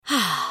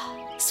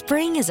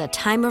Spring is a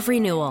time of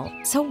renewal,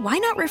 so why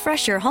not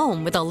refresh your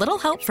home with a little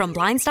help from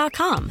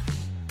Blinds.com?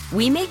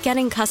 We make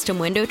getting custom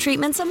window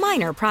treatments a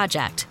minor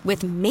project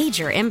with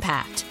major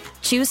impact.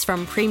 Choose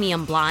from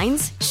premium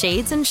blinds,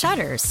 shades, and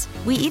shutters.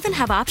 We even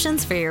have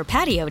options for your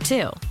patio,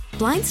 too.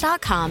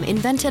 Blinds.com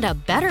invented a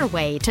better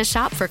way to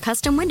shop for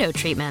custom window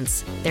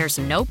treatments. There's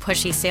no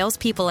pushy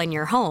salespeople in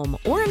your home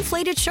or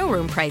inflated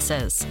showroom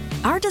prices.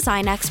 Our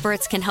design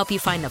experts can help you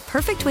find the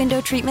perfect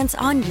window treatments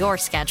on your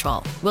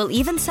schedule. We'll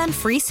even send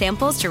free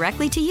samples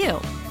directly to you.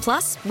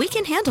 Plus, we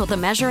can handle the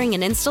measuring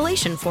and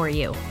installation for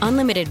you.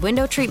 Unlimited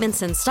window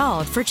treatments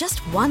installed for just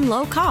one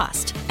low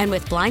cost. And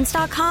with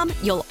Blinds.com,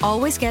 you'll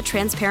always get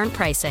transparent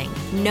pricing.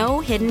 No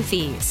hidden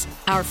fees.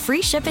 Our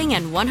free shipping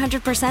and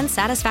 100%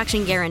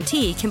 satisfaction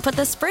guarantee can put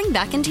the spring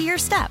back into your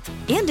step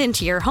and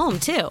into your home,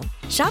 too.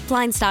 Shop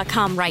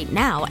Blinds.com right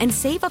now and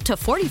save up to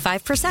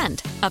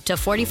 45%. Up to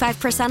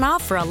 45%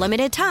 off for a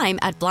limited time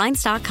at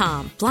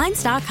Blinds.com.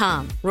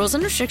 Blinds.com. Rules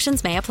and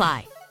restrictions may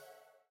apply.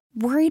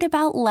 Worried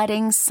about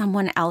letting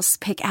someone else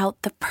pick out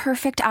the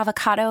perfect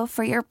avocado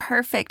for your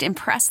perfect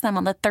impress them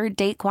on the third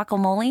date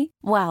guacamole?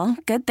 Well,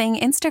 good thing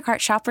Instacart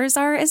shoppers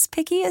are as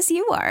picky as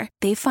you are.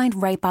 They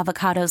find ripe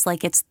avocados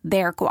like it's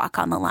their guac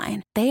on the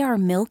line. They are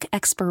milk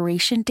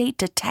expiration date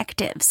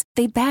detectives.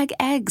 They bag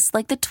eggs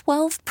like the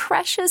 12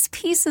 precious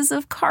pieces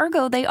of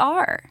cargo they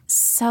are.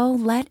 So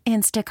let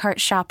Instacart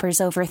shoppers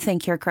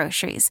overthink your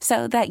groceries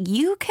so that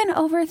you can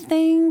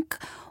overthink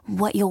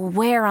what you'll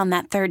wear on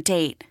that third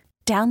date.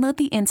 Download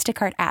the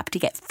Instacart app to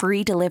get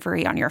free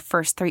delivery on your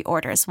first 3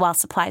 orders while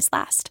supplies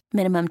last.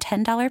 Minimum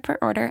 $10 per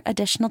order.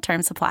 Additional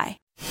terms apply.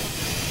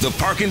 The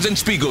Parkins and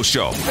Spiegel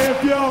Show.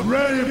 If y'all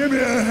ready, give me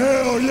a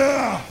hell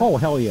yeah. Oh,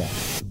 hell yeah.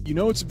 You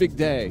know it's a big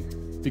day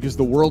because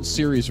the World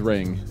Series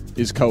ring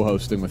is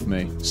co-hosting with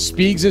me.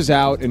 Spiegs is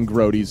out and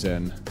Grody's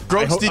in.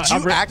 Groats, did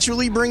you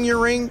actually bring your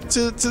ring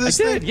to this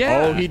thing? I did,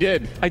 yeah. Oh, he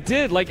did. I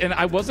did, and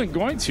I wasn't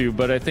going to,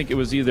 but I think it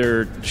was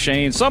either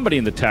Shane, somebody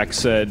in the text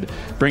said,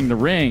 bring the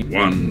ring.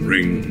 One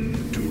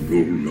ring to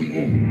rule them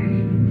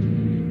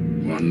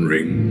all. One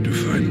ring to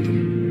find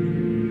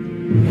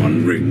them.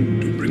 One ring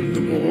to bring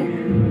them all.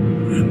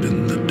 And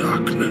in the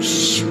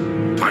darkness,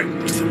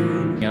 find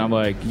them. And I'm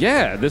like,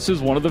 yeah, this is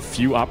one of the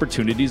few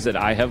opportunities that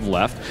I have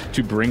left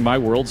to bring my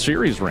World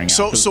Series ring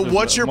out. So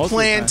what's your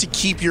plan to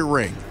keep your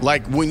ring?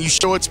 Like, when you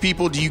show it to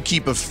people, do you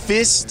keep a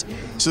fist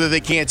so that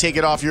they can't take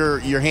it off your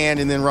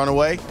hand and then run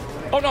away?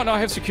 Oh, no, I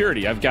have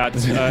security. I've got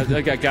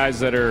guys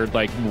that are,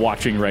 like,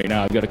 watching right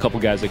now. I've got a couple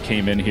guys that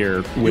came in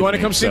here with You want to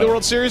me, come see the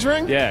World Series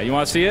ring? Yeah, you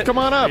want to see it? Come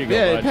on up.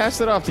 Go, pass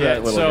it off to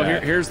that little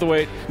guy. Here's the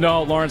way.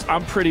 No, Lawrence,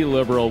 I'm pretty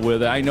liberal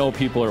with it. I know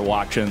people are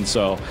watching,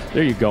 so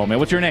there you go, man.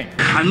 What's your name?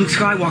 I'm Luke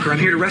Skywalker. I'm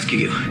here to rescue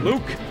you.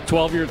 Luke.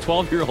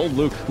 12-year-old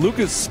Luke. Luke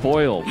is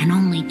spoiled. And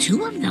only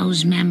 2 of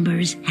those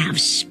members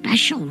have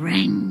special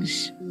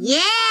rings. Yeah!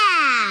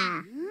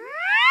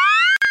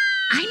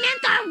 I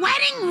meant our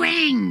wedding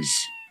rings.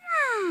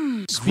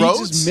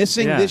 Spiegs is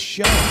missing this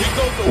show. We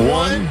go for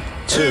 1,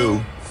 2,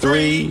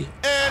 3,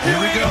 and here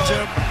we go,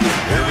 Tim.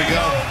 Here we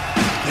go.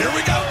 Here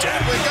we go,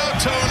 Tim. Here we go,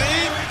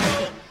 Tony.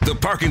 The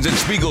Parkins and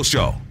Spiegel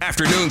Show.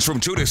 Afternoons from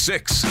 2 to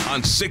 6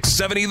 on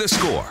 670 The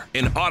Score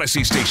in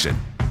Odyssey Station.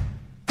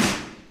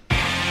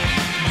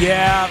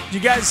 Yeah, you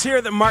guys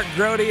hear that Mark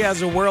Grody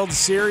has a World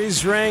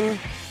Series ring?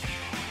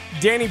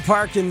 Danny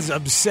Parkins'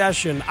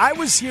 obsession. I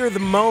was here the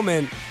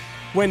moment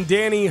when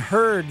Danny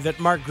heard that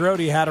Mark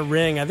Grody had a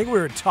ring. I think we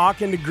were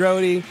talking to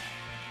Grody.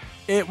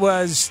 It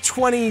was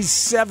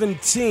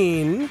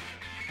 2017.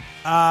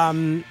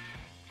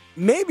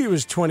 Maybe it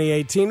was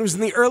 2018. It was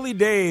in the early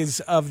days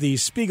of the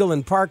Spiegel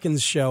and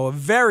Parkins show, a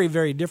very,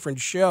 very different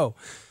show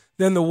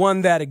than the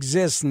one that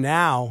exists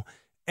now.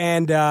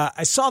 And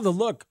I saw the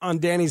look on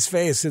Danny's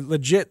face. It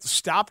legit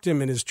stopped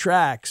him in his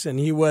tracks. And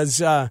he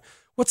was,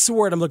 what's the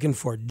word I'm looking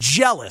for?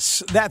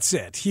 Jealous. That's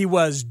it. He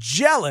was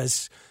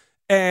jealous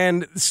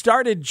and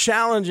started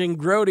challenging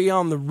Grody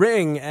on the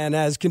ring and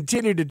has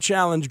continued to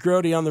challenge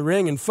Grody on the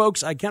ring. And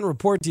folks, I can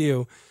report to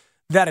you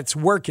that it's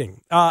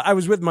working. I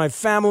was with my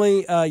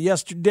family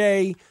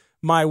yesterday,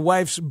 my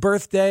wife's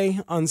birthday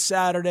on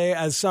Saturday,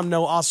 as some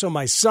know, also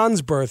my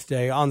son's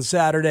birthday on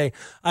Saturday.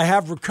 I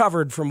have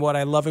recovered from what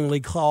I lovingly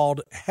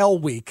called Hell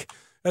Week,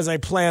 as I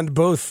planned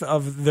both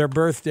of their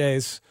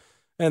birthdays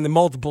and the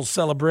multiple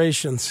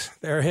celebrations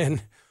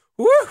therein.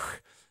 Woo!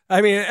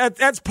 I mean,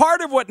 that's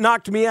part of what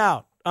knocked me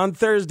out on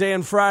Thursday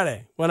and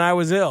Friday when I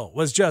was ill,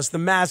 was just the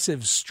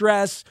massive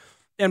stress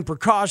and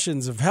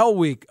precautions of Hell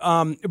Week.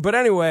 But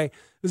anyway, I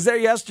was there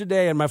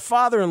yesterday, and my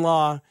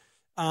father-in-law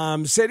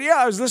said, yeah,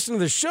 I was listening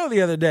to the show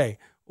the other day.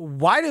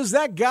 Why does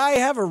that guy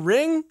have a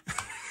ring?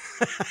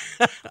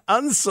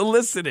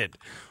 Unsolicited.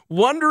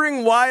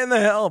 Wondering why in the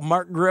hell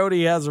Mark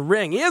Grody has a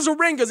ring. He has a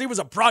ring because he was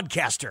a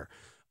broadcaster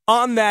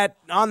on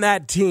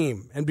that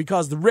team, and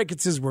because the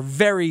Rickettses were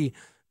very,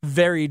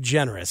 very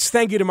generous.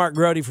 Thank you to Mark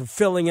Grody for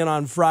filling in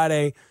on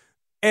Friday.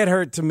 It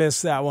hurt to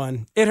miss that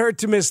one. It hurt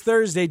to miss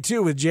Thursday,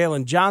 too, with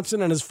Jalen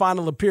Johnson and his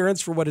final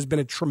appearance for what has been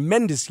a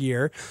tremendous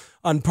year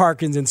on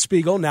Parkins and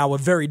Spiegel. Now a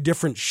very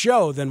different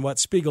show than what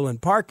Spiegel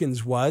and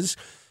Parkins was.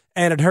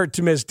 And it hurt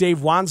to miss Dave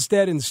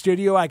Wanstead in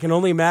studio. I can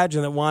only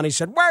imagine that Wani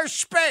said, "Where's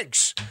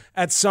Spinks?"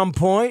 at some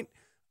point,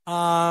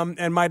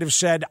 and might have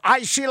said,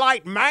 "Icy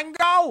Light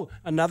Mango"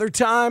 another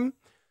time.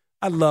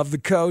 I love the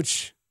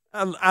coach.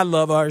 I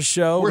love our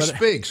show. Where's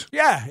Spinks?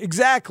 Yeah,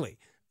 exactly.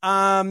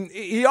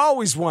 He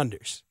always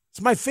wonders.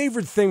 It's my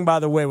favorite thing, by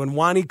the way, when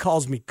Wani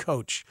calls me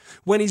coach,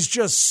 when he's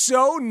just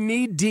so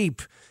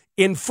knee-deep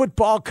in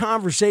football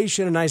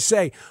conversation, and I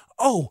say,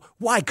 "Oh,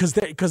 why? Because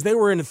they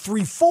were in a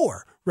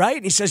 3-4, right?"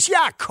 And he says,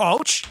 "Yeah,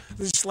 coach."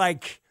 It's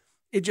like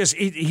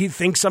he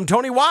thinks I'm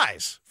Tony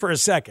Wise for a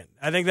second.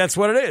 I think that's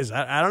what it is.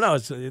 I don't know.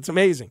 It's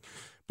amazing.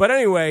 But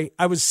anyway,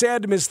 I was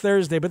sad to miss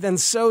Thursday, but then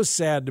so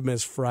sad to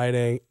miss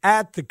Friday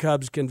at the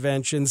Cubs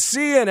convention,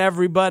 seeing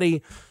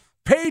everybody.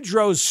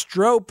 Pedro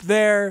Strop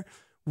there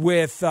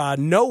with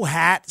no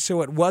hat,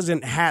 so it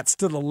wasn't hats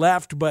to the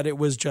left, but it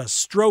was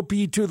just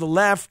Stropey to the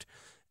left,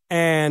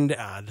 and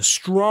the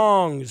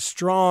strong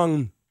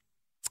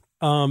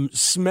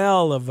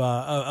smell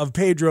of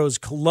Pedro's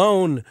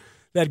cologne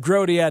that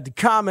Grody had to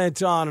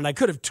comment on. And I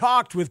could have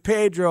talked with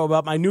Pedro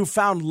about my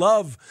newfound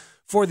love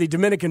for the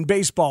Dominican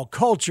baseball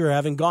culture,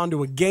 having gone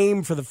to a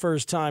game for the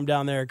first time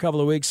down there a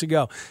couple of weeks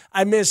ago.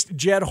 I missed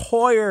Jed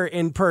Hoyer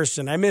in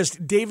person. I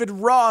missed David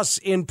Ross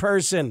in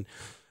person.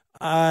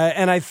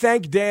 And I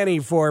thank Danny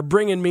for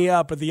bringing me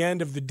up at the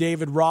end of the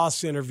David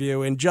Ross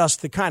interview in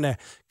just the kind of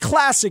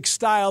classic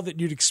style that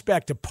you'd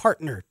expect a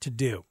partner to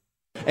do.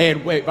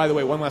 And wait, by the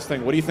way, one last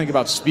thing. What do you think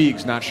about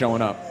Speegs not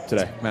showing up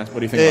today, Matt?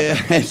 What do you think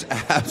about that? It's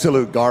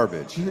absolute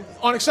garbage.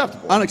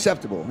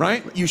 Unacceptable.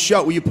 Right?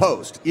 You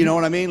post. You know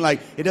what I mean?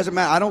 Like, it doesn't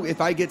matter. If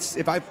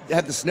I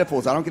have the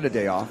sniffles, I don't get a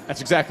day off.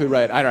 That's exactly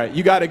right. All right,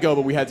 you got to go,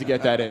 but we had to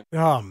get that in.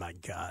 Oh my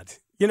God!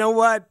 You know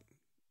what,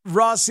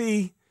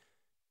 Rossi?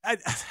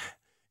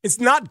 It's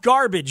not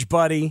garbage,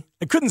 buddy.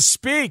 I couldn't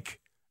speak.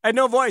 I had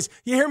no voice.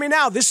 You hear me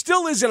now? This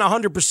still isn't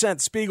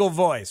 100% Spiegel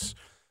voice.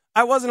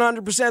 I wasn't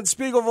 100%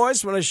 Spiegel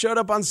voice when I showed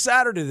up on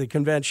Saturday at the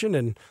convention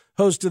and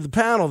hosted the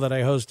panel that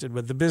I hosted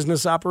with the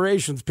business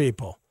operations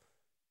people.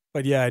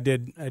 But yeah, I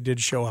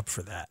did show up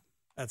for that.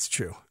 That's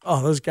true.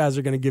 Oh, those guys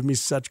are going to give me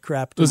such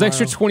crap tomorrow. Those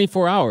extra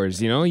 24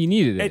 hours, you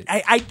needed it.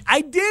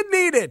 I did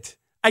need it.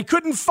 I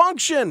couldn't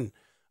function.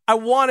 I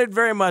wanted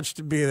very much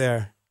to be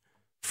there.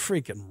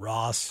 Freaking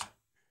Ross.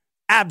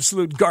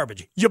 Absolute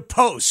garbage. You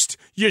post.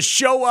 You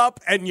show up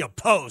and you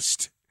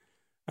post.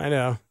 I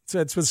know.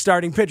 That's what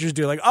starting pitchers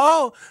do. Like,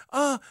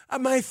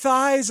 my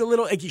thigh's a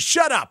little achy.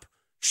 Shut up.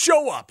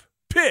 Show up.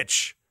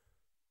 Pitch.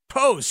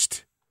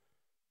 Post.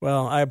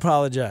 Well, I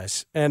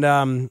apologize.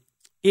 And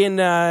in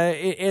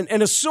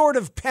a sort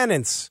of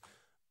penance,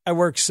 I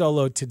work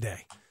solo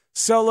today.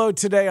 Solo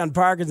today on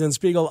Parkins and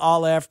Spiegel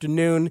all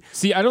afternoon.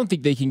 See, I don't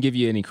think they can give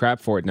you any crap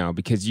for it now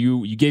because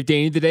you gave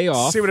Danny the day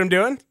off. See what I'm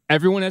doing?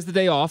 Everyone has the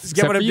day off.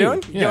 Get what I'm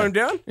doing? Yeah. Get what I'm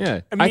doing?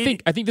 Yeah. I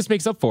think this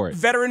makes up for it.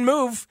 Veteran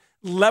move.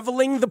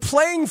 Leveling the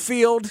playing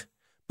field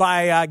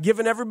by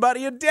giving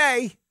everybody a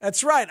day.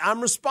 That's right. I'm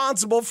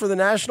responsible for the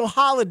national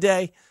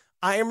holiday.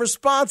 I am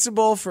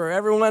responsible for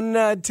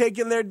everyone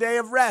taking their day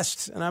of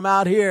rest. And I'm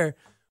out here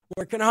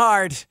working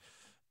hard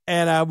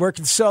and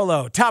working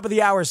solo. Top of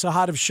the hour,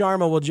 Sahadev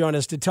Sharma will join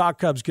us to talk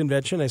Cubs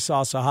convention. I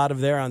saw Sahadev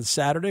there on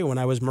Saturday when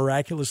I was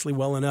miraculously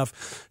well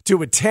enough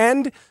to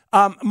attend.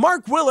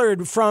 Mark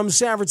Willard from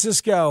San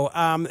Francisco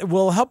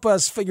will help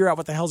us figure out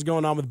what the hell's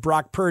going on with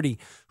Brock Purdy,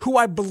 who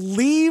I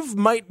believe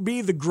might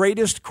be the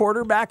greatest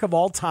quarterback of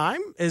all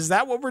time. Is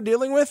that what we're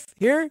dealing with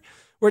here?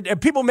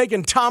 People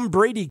making Tom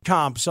Brady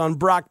comps on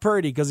Brock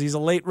Purdy because he's a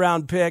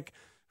late-round pick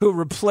who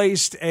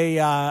replaced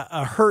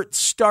a hurt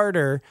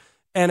starter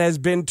and has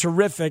been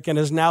terrific and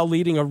is now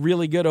leading a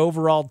really good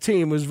overall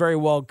team who's very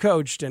well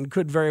coached and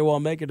could very well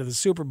make it to the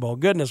Super Bowl.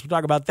 Goodness, we'll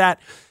talk about that.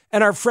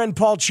 And our friend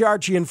Paul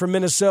Charchian from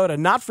Minnesota,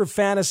 not for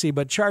fantasy,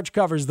 but Charch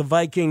covers the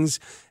Vikings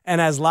and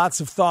has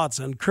lots of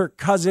thoughts on Kirk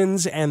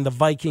Cousins and the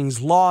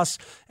Vikings' loss,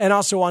 and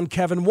also on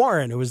Kevin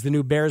Warren, who is the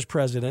new Bears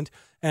president.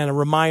 And a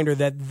reminder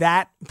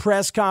that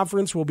press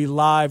conference will be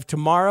live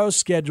tomorrow,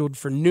 scheduled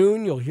for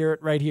noon. You'll hear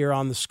it right here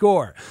on The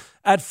Score.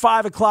 At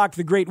 5 o'clock,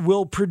 the great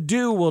Will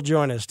Perdue will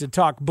join us to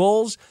talk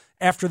Bulls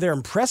after their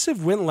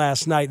impressive win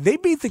last night. They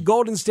beat the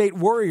Golden State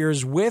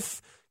Warriors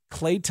with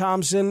Klay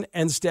Thompson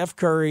and Steph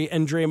Curry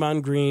and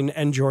Draymond Green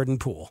and Jordan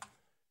Poole.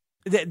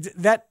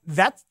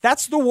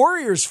 That's the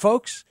Warriors,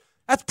 folks.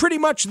 That's pretty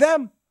much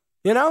them,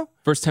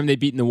 First time they've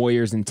beaten the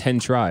Warriors in 10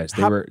 tries.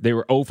 They were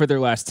 0 for their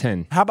last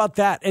 10. How about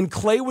that? And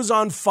Klay was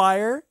on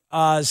fire.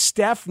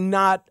 Steph,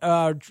 not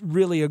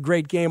really a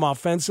great game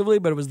offensively,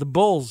 but it was the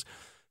Bulls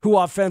who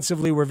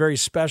offensively were very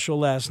special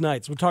last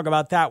night. So we'll talk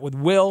about that with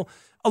Will.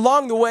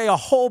 Along the way, a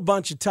whole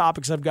bunch of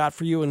topics I've got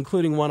for you,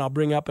 including one I'll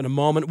bring up in a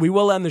moment. We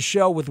will end the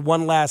show with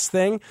one last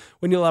thing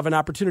when you'll have an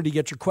opportunity to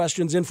get your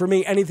questions in for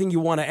me. Anything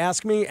you want to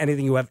ask me,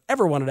 anything you have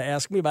ever wanted to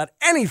ask me about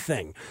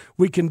anything,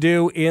 we can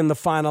do in the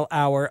final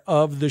hour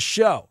of the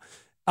show.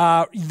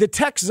 The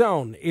Tech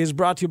Zone is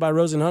brought to you by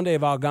Rosen Hyundai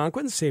of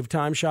Algonquin. Save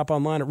time, shop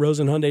online at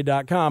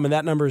rosenhyundai.com, and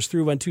that number is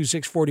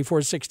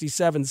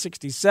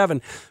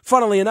 312-644-6767.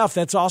 Funnily enough,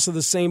 that's also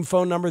the same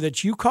phone number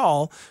that you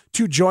call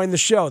to join the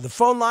show. The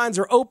phone lines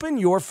are open.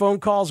 Your phone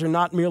calls are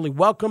not merely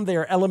welcome. They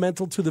are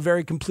elemental to the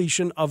very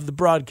completion of the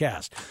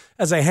broadcast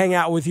as I hang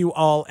out with you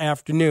all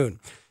afternoon.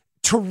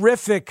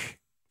 Terrific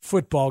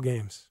football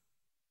games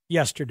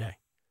yesterday.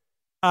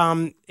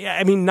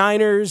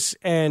 Niners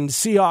and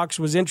Seahawks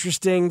was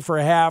interesting for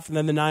a half, and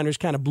then the Niners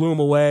kind of blew them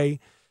away.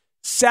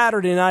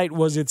 Saturday night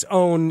was its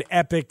own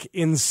epic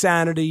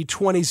insanity.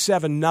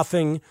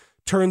 27-0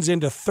 turns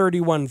into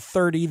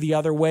 31-30 the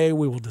other way.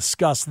 We will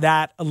discuss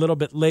that a little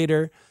bit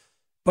later.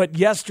 But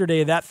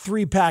yesterday, that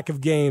three-pack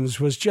of games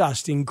was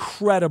just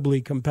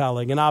incredibly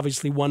compelling, and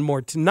obviously one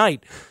more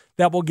tonight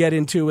that we'll get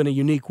into in a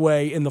unique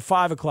way in the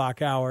 5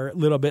 o'clock hour a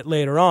little bit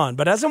later on.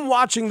 But as I'm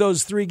watching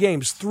those three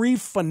games, three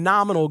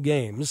phenomenal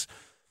games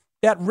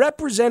that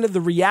represented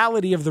the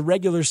reality of the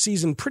regular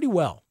season pretty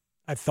well,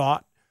 I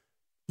thought.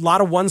 A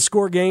lot of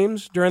one-score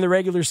games during the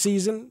regular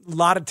season. A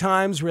lot of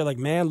times we're like,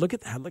 man, look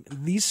at that. Look,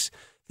 these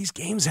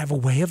games have a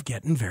way of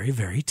getting very,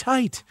 very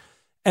tight.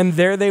 And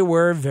there they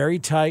were, very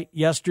tight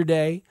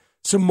yesterday.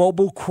 Some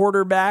mobile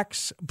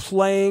quarterbacks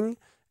playing.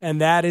 And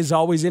that is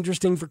always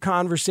interesting for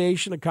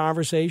conversation, a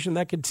conversation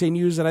that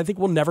continues and I think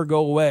will never go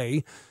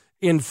away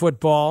in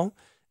football.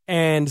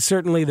 And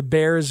certainly the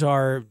Bears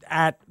are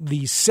at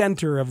the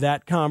center of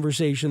that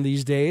conversation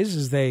these days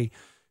as they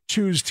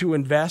choose to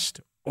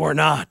invest or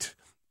not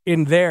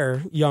in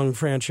their young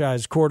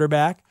franchise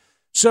quarterback.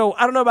 So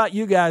I don't know about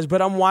you guys,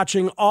 but I'm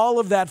watching all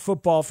of that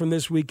football from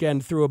this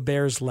weekend through a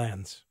Bears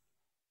lens.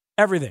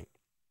 Everything.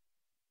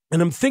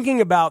 And I'm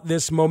thinking about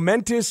this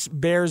momentous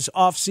Bears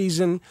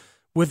offseason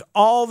with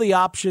all the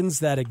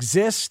options that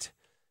exist,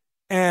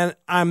 and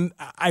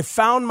I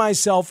found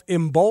myself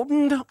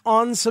emboldened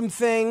on some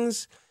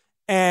things,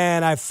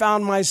 and I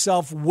found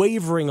myself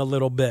wavering a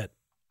little bit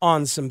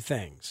on some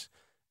things.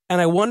 And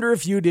I wonder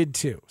if you did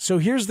too. So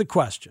here's the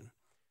question,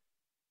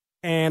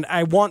 and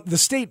I want the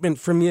statement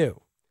from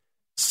you.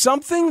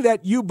 Something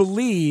that you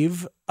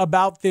believe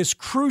about this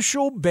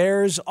crucial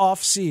Bears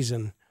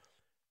offseason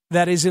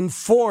that is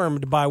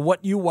informed by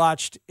what you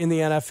watched in the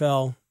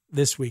NFL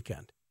this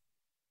weekend.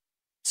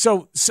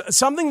 So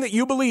something that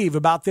you believe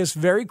about this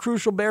very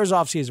crucial Bears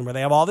offseason where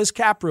they have all this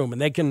cap room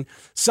and they can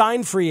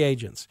sign free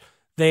agents.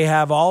 They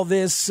have all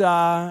this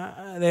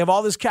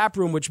cap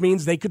room, which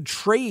means they could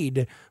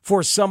trade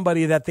for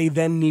somebody that they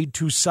then need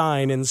to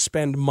sign and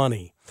spend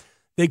money.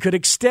 They could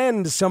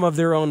extend some of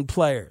their own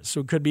players.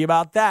 So it could be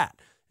about that.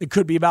 It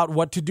could be about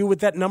what to do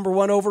with that number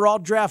 1 overall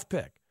draft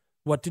pick,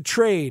 what to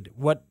trade,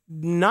 what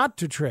not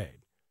to trade.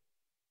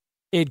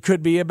 It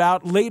could be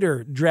about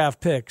later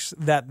draft picks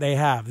that they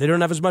have. They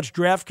don't have as much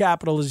draft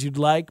capital as you'd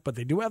like, but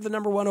they do have the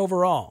number 1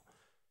 overall.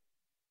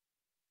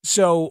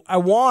 So I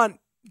want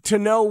to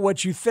know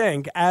what you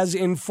think as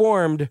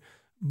informed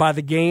by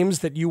the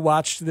games that you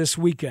watched this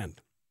weekend.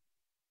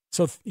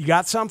 So you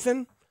got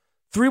something?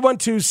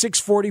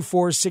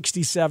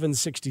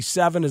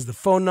 312-644-6767 is the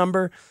phone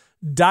number.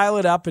 Dial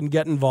it up and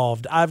get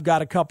involved. I've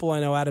got a couple. I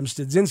know Adam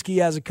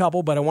Studzinski has a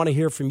couple, but I want to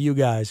hear from you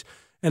guys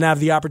and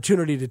have the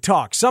opportunity to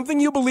talk. Something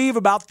you believe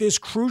about this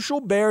crucial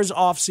Bears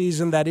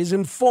offseason that is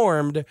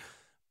informed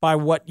by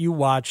what you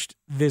watched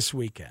this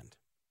weekend.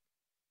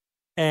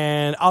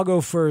 And I'll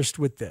go first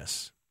with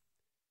this.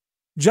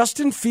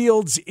 Justin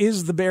Fields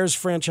is the Bears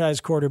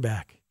franchise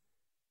quarterback,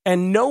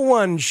 and no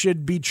one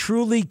should be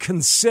truly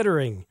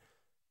considering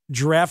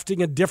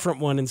drafting a different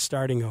one and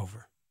starting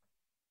over.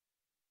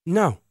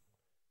 No.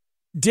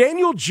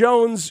 Daniel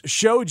Jones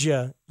showed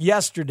you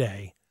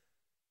yesterday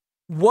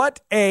what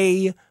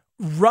a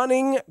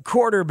running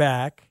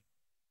quarterback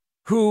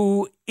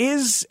who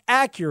is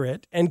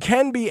accurate and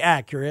can be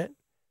accurate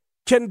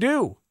can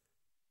do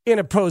in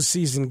a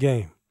postseason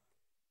game.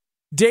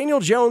 Daniel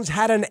Jones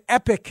had an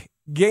epic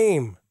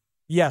game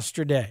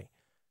yesterday.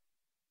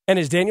 And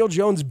is Daniel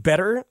Jones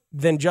better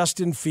than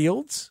Justin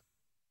Fields?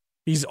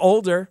 He's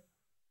older.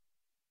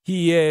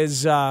 He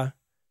is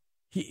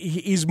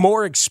he's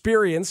more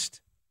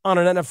experienced on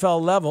an NFL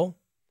level.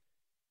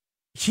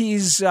 He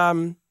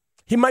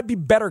might be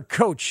better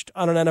coached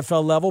on an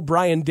NFL level.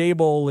 Brian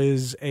Daboll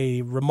is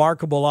a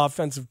remarkable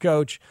offensive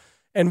coach,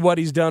 and what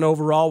he's done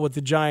overall with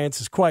the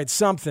Giants is quite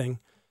something.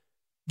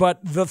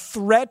 But the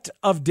threat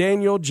of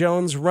Daniel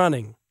Jones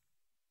running,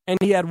 and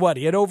he had what?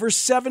 He had over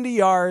 70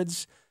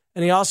 yards,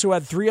 and he also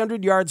had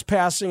 300 yards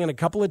passing and a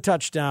couple of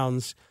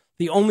touchdowns,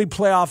 the only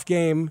playoff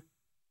game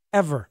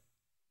ever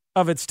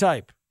of its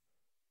type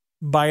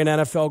by an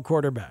NFL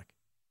quarterback.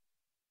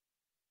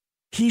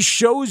 He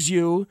shows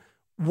you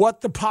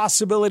what the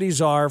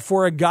possibilities are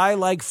for a guy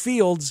like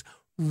Fields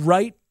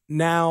right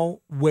now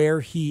where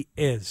he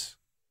is.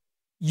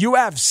 You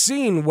have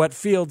seen what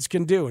Fields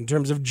can do in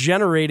terms of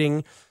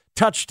generating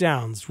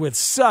touchdowns with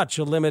such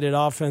a limited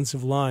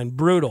offensive line.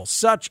 Brutal.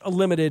 Such a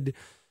limited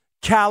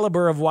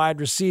caliber of wide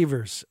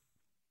receivers.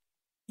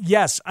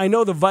 Yes, I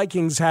know the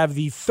Vikings have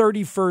the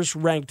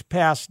 31st ranked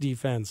pass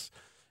defense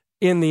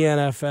in the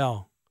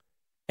NFL.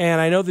 And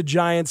I know the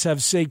Giants have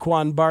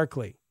Saquon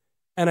Barkley.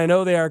 And I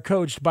know they are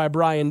coached by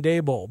Brian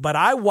Daboll. But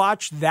I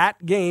watched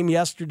that game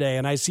yesterday,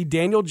 and I see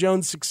Daniel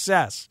Jones'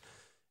 success.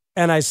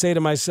 And I say to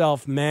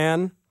myself,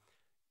 man,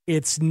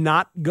 it's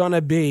not going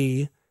to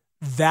be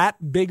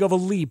that big of a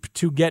leap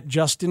to get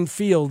Justin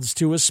Fields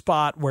to a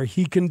spot where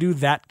he can do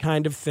that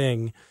kind of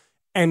thing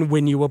and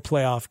win you a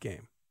playoff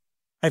game.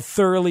 I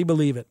thoroughly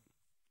believe it.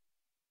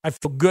 I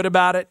feel good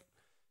about it.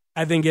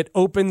 I think it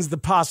opens the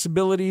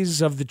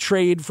possibilities of the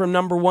trade from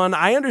number one.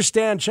 I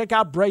understand. Check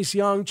out Bryce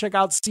Young. Check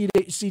out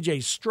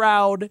C.J.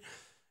 Stroud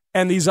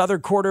and these other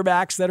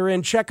quarterbacks that are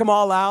in. Check them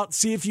all out.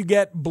 See if you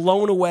get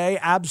blown away,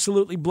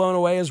 absolutely blown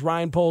away, as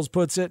Ryan Poles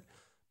puts it.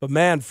 But,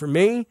 man, for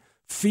me,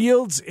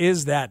 Fields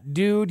is that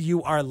dude.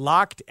 You are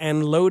locked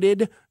and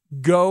loaded.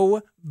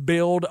 Go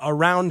build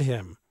around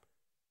him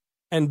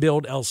and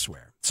build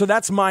elsewhere. So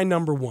that's my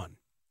number one,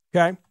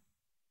 okay?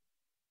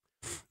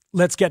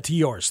 Let's get to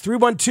yours.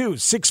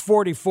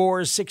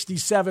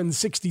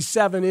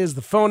 312-644-6767 is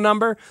the phone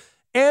number.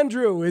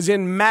 Andrew is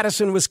in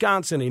Madison,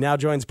 Wisconsin. He now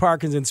joins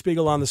Parkins and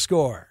Spiegel on The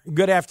Score.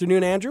 Good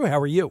afternoon, Andrew. How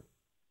are you?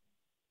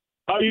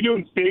 How are you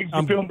doing,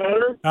 Spiegel? You feeling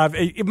better?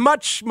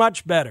 Much,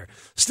 much better.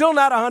 Still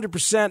not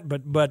 100%,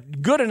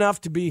 but good enough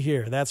to be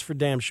here. That's for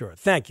damn sure.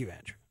 Thank you,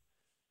 Andrew.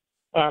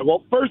 All right,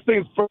 well, first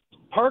things first,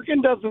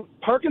 Parkins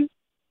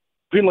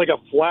between like a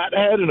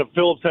flathead and a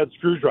Phillips head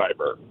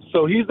screwdriver.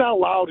 So he's not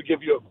allowed to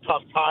give you a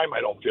tough time, I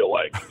don't feel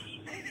like.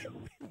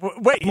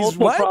 Wait, he's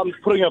multiple what? problems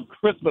putting up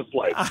Christmas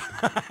lights.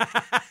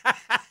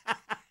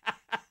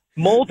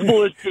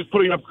 Multiple issues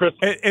putting up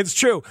Christmas. It's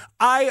true.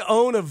 I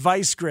own a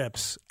Vice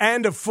Grips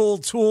and a full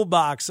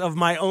toolbox of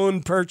my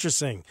own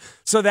purchasing.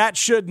 So that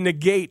should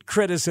negate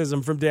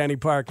criticism from Danny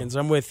Parkins.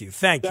 I'm with you.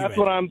 Thank you. That's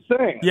what I'm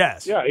saying.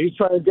 Yes. Yeah, he's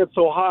trying to get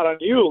so hot on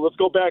you. Let's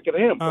go back at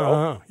him,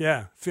 bro.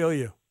 Yeah, feel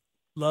you.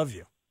 Love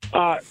you.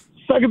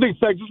 Second thing,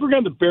 just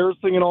regarding the Bears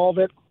thing and all of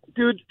it,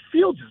 dude,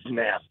 Fields is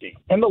nasty.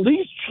 And the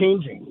league's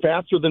changing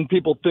faster than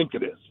people think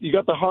it is. You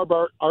got the Harb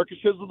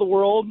Arkushes of the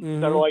world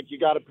that are like, you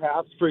got to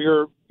pass for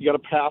your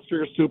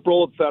Super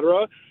Bowl, et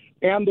cetera.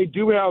 And they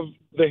do have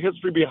the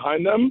history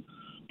behind them.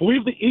 But we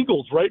have the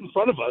Eagles right in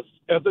front of us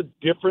as a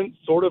different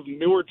sort of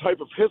newer type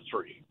of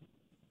history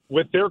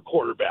with their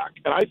quarterback.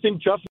 And I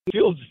think Justin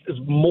Fields is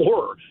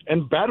more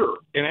and better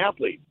an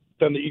athlete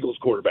than the Eagles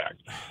quarterback.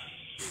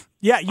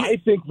 Yeah, I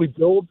think we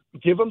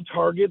give them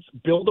targets,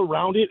 build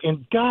around it,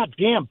 and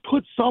goddamn,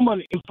 put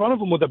someone in front of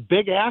them with a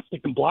big ass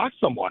that can block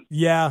someone.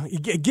 Yeah,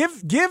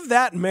 give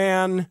that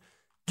man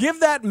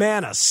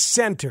a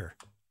center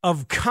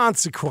of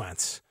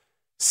consequence.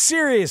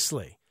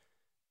 Seriously,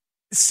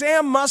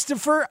 Sam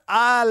Mustipher,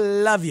 I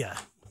love you.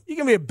 You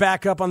can be a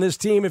backup on this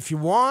team if you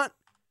want.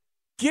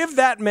 Give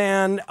that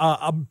man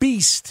a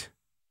beast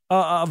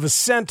of a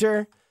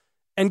center,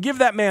 and give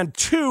that man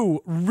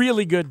 2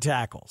 really good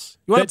tackles.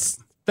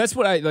 That's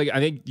what I like. I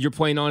think you're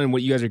playing on, and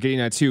what you guys are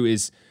getting at too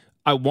is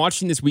I'm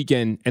watching this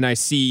weekend, and I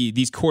see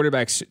these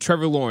quarterbacks: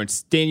 Trevor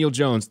Lawrence, Daniel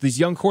Jones, these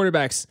young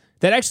quarterbacks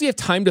that actually have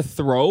time to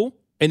throw.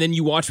 And then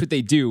you watch what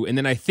they do, and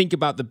then I think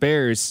about the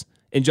Bears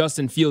and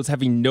Justin Fields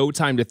having no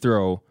time to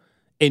throw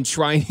and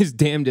trying his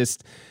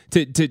damnedest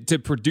to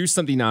produce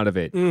something out of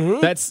it.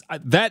 Mm-hmm.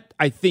 That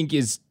I think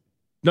is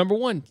number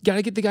one. You got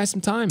to get the guy some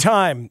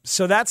time.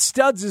 So that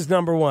Studs is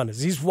number one.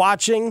 As he's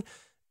watching.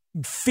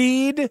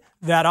 Feed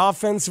that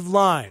offensive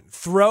line.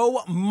 Throw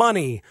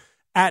money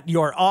at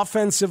your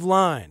offensive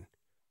line.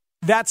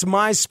 That's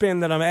my spin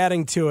that I'm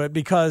adding to it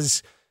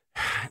because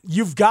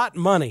you've got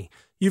money.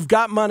 You've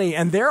got money,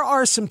 and there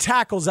are some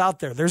tackles out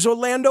there. There's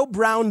Orlando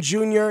Brown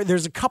Jr.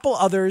 There's a couple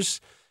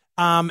others,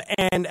 I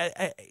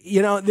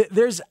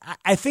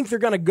think they're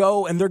going to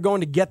go and they're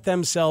going to get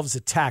themselves a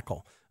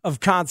tackle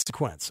of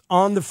consequence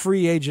on the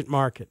free agent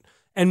market.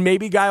 And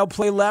maybe Guy will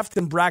play left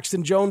and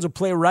Braxton Jones will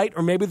play right,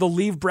 or maybe they'll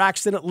leave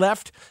Braxton at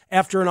left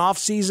after an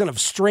offseason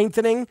of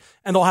strengthening,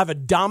 and they'll have a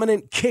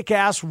dominant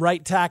kick-ass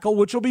right tackle,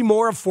 which will be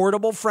more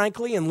affordable,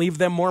 frankly, and leave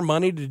them more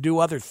money to do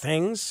other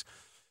things.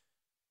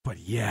 But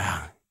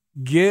yeah,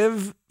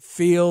 give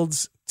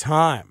Fields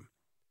time,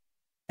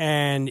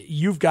 and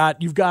you've got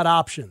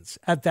options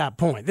at that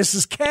point. This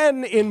is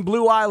Ken in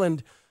Blue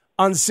Island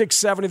on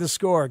 670 The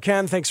Score.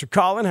 Ken, thanks for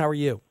calling. How are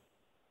you?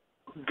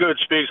 Good,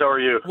 Speaks. How are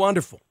you?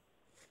 Wonderful.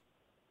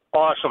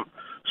 Awesome.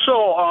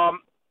 So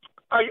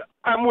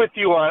I'm with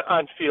you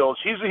on Fields.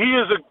 He's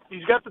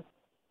got the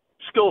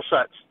skill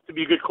sets to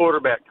be a good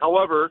quarterback.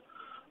 However,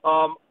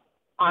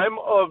 I'm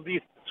of the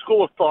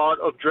school of thought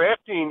of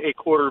drafting a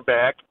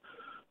quarterback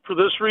for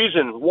this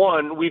reason.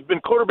 One, we've been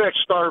quarterback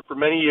starved for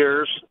many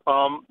years.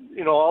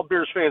 All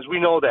Bears fans, we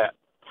know that.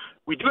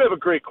 We do have a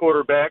great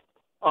quarterback.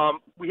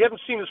 We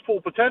haven't seen his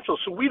full potential,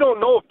 so we don't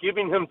know if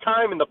giving him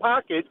time in the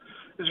pocket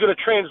is going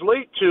to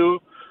translate to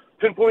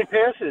pinpoint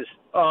passes.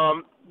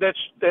 That's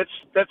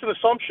an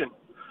assumption.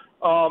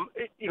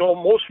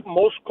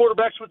 Most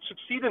quarterbacks would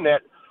succeed in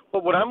that.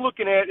 But what I'm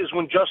looking at is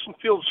when Justin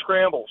Fields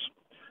scrambles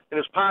and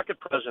his pocket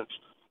presence.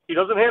 He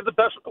doesn't have the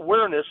best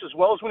awareness, as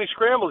well as when he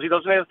scrambles, he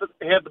doesn't have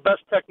the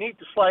best technique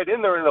to slide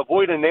in there and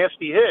avoid a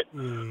nasty hit.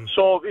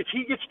 So if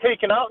he gets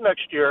taken out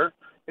next year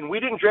and we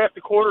didn't draft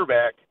a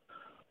quarterback,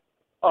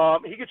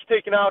 he gets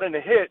taken out in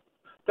a hit,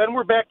 then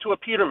we're back to a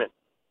Peterman.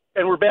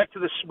 And we're back to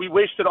this. We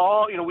wasted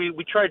all,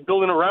 we tried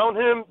building around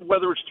him,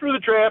 whether it's through the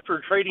draft or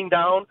trading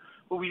down.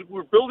 But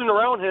we're building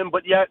around him,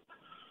 but yet,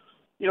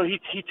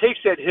 he takes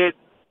that hit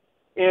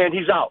and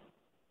he's out.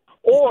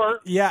 Or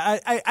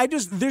I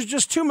just there's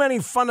just too many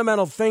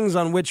fundamental things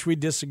on which we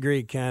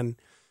disagree, Ken,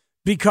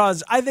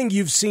 because I think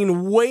you've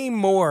seen way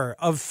more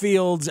of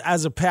Fields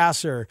as a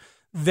passer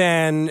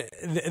than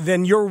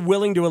you're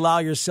willing to allow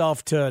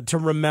yourself to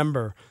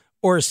remember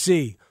or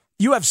see.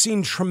 You have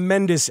seen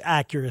tremendous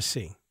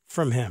accuracy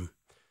from him.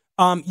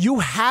 You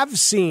have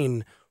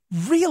seen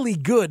really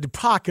good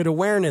pocket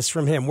awareness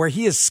from him where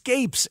he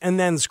escapes and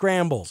then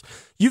scrambles.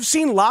 You've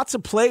seen lots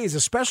of plays,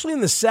 especially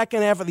in the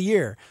second half of the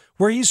year,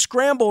 where he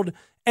scrambled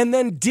and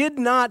then did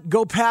not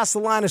go past the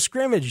line of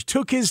scrimmage,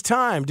 took his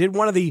time, did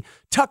one of the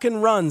tuck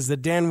and runs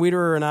that Dan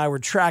Wiederer and I were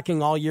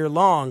tracking all year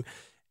long,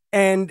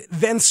 and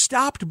then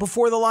stopped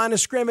before the line of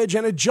scrimmage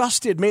and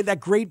adjusted, made that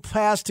great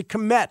pass to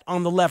Kmet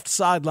on the left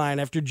sideline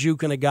after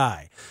juking a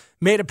guy.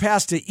 Made a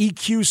pass to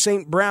EQ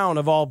St. Brown,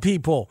 of all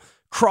people,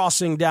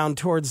 crossing down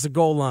towards the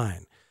goal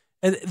line.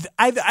 And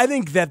I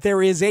think that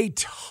there is a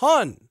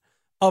ton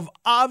of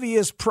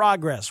obvious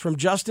progress from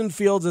Justin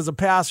Fields as a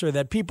passer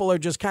that people are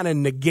just kind of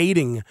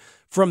negating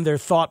from their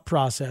thought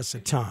process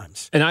at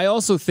times. And I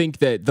also think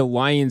that the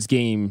last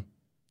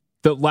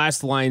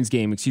Lions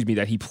game,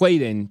 that he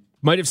played in,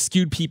 might have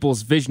skewed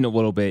people's vision a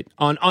little bit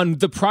on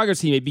the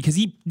progress he made because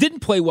he didn't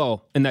play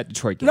well in that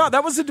Detroit game. No,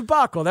 that was a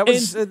debacle. And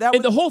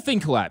the whole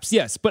thing collapsed,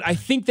 yes. But I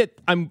think that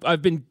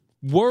I've been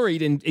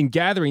worried and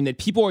gathering that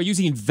people are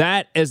using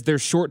that as their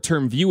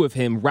short-term view of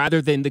him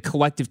rather than the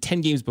collective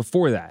 10 games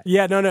before that.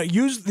 Yeah, no.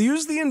 Use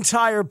the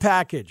entire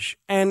package.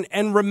 And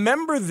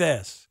remember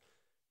this.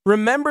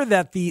 Remember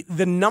that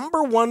the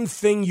number one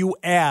thing you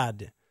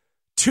add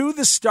to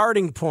the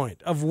starting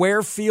point of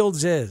where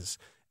Fields is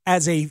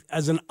as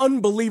an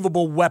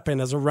unbelievable weapon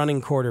as a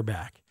running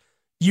quarterback.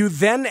 You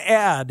then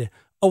add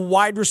a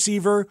wide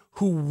receiver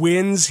who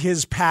wins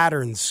his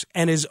patterns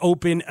and is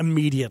open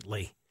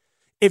immediately.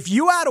 If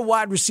you add a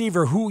wide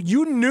receiver who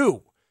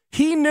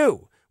he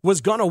knew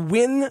was going to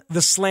win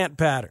the slant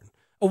pattern,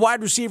 a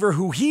wide receiver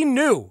who he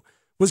knew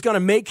was going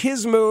to make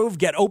his move,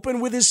 get open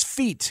with his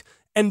feet,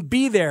 and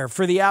be there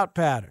for the out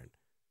pattern,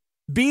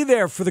 be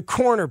there for the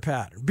corner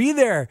pattern, be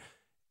there,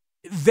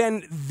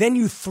 then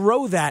you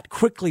throw that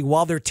quickly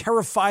while they're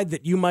terrified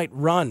that you might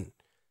run.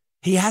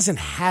 He hasn't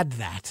had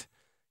that.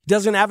 He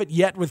doesn't have it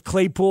yet with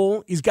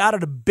Claypool. He's got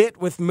it a bit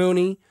with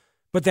Mooney,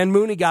 but then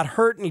Mooney got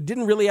hurt and he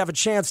didn't really have a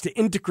chance to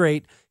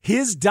integrate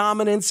his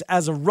dominance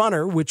as a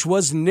runner, which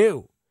was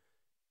new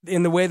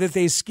in the way that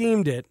they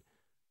schemed it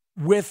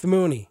with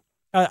Mooney.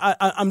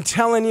 I'm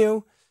telling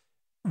you,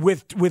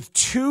 with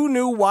two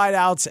new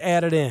wideouts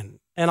added in,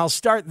 and I'll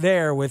start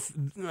there with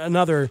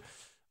another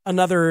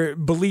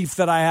belief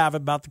that I have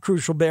about the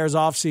crucial Bears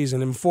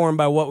offseason, informed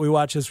by what we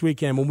watch this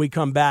weekend when we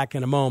come back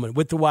in a moment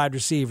with the wide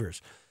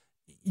receivers.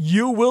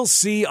 You will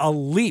see a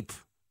leap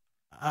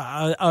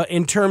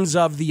in terms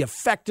of the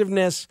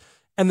effectiveness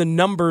and the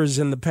numbers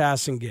in the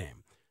passing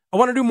game. I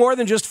want to do more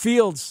than just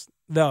Fields,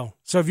 though.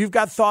 So if you've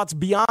got thoughts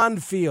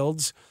beyond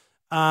Fields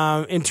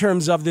in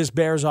terms of this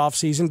Bears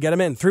offseason, get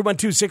them in.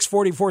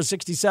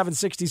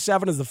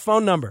 312-644-6767 is the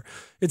phone number.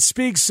 It's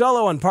Spieg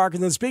Solo on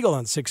Parkins and Spiegel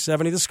on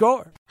 670 The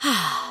Score.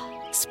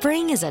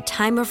 Spring is a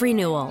time of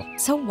renewal,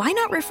 so why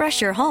not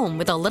refresh your home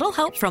with a little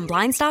help from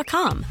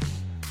Blinds.com?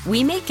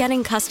 We make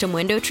getting custom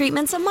window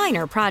treatments a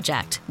minor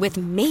project with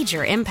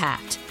major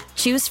impact.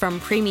 Choose from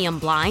premium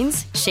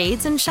blinds,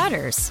 shades, and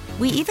shutters.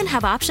 We even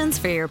have options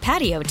for your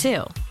patio,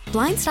 too.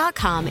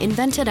 Blinds.com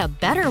invented a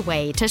better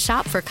way to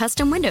shop for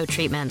custom window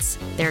treatments.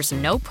 There's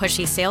no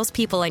pushy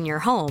salespeople in your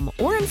home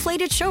or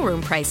inflated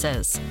showroom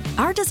prices.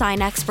 Our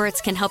design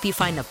experts can help you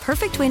find the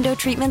perfect window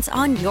treatments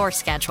on your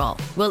schedule.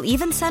 We'll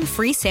even send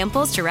free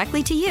samples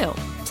directly to you.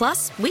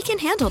 Plus, we can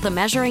handle the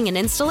measuring and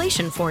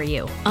installation for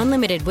you.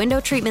 Unlimited window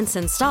treatments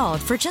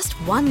installed for just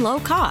one low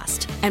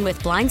cost. And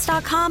with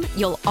Blinds.com,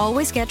 you'll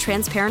always get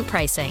transparent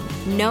pricing.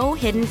 No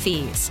hidden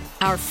fees.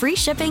 Our free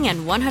shipping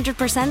and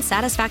 100%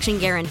 satisfaction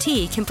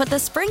guarantee can put the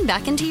spring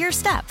back into your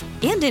step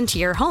and into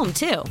your home,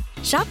 too.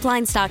 Shop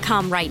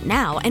Blinds.com right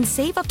now and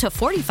save up to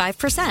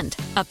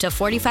 45%. Up to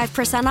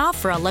 45% off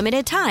for a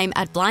limited time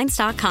at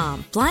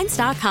Blinds.com.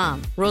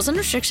 Blinds.com. Rules and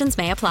restrictions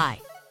may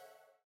apply.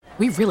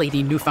 We really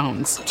need new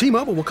phones.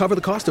 T-Mobile will cover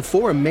the cost of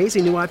 4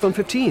 amazing new iPhone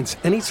 15s,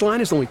 and each line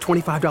is only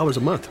 $25 a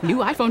month. New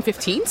iPhone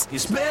 15s?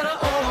 It's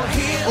better over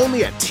here.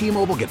 Only at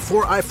T-Mobile, get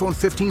 4 iPhone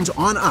 15s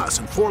on us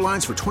and 4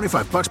 lines for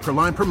 $25 per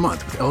line per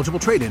month with eligible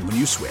trade-in when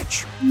you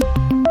switch.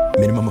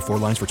 Minimum of 4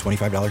 lines for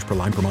 $25 per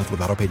line per month with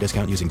autopay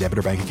discount using debit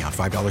or bank account.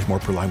 $5 more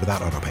per line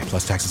without autopay,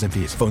 plus taxes and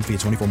fees. Phone fee at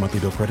 24 monthly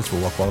bill credits for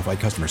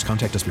well-qualified customers.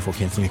 Contact us before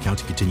canceling account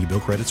to continue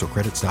bill credits or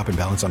credit stop and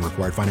balance on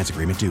required finance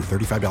agreement due.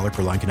 $35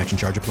 per line connection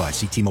charge applies.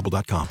 See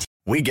T-Mobile.com.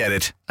 We get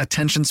it.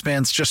 Attention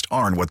spans just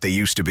aren't what they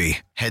used to be.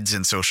 Heads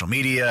in social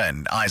media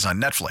and eyes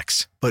on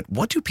Netflix. But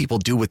what do people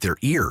do with their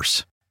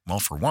ears? Well,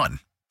 for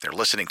one, they're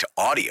listening to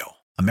audio.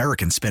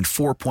 Americans spend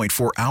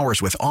 4.4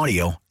 hours with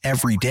audio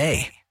every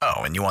day.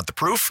 Oh, and you want the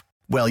proof?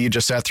 Well, you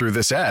just sat through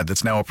this ad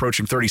that's now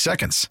approaching 30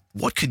 seconds.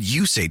 What could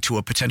you say to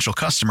a potential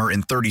customer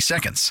in 30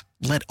 seconds?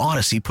 Let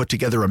Odyssey put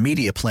together a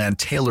media plan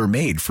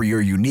tailor-made for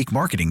your unique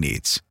marketing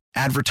needs.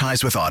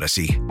 Advertise with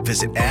Odyssey.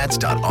 Visit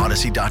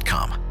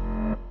ads.odyssey.com.